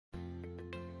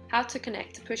How to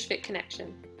connect a push-fit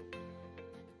connection.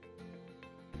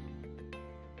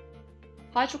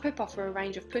 Hydraquip offer a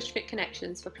range of push-fit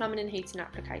connections for plumbing and heating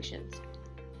applications.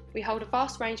 We hold a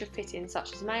vast range of fittings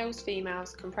such as males,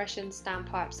 females, compressions,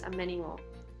 standpipes and many more.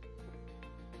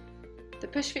 The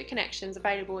push-fit connections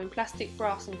available in plastic,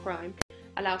 brass and chrome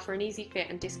allow for an easy fit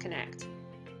and disconnect,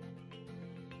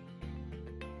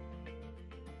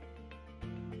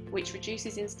 which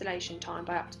reduces installation time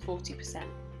by up to 40%.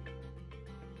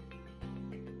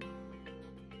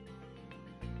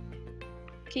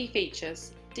 Key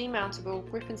features: demountable,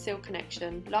 grip and seal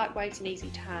connection, lightweight and easy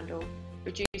to handle,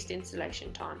 reduced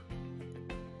installation time.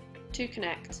 To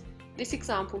connect. This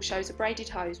example shows a braided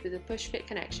hose with a push-fit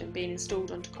connection being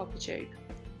installed onto copper tube.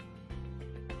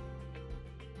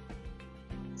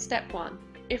 Step 1.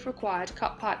 If required,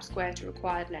 cut pipe square to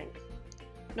required length.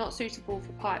 Not suitable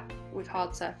for pipe with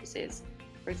hard surfaces,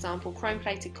 for example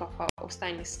chrome-plated copper or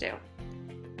stainless steel.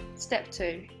 Step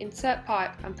 2. Insert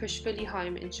pipe and push fully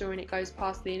home, ensuring it goes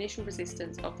past the initial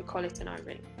resistance of the collet and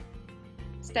O-ring.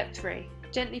 Step 3.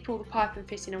 Gently pull the pipe and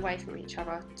fitting away from each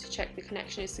other to check the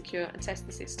connection is secure and test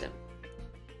the system.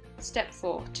 Step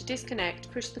 4. To disconnect,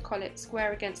 push the collet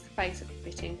square against the face of the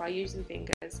fitting by using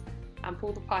fingers and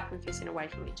pull the pipe and fitting away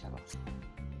from each other.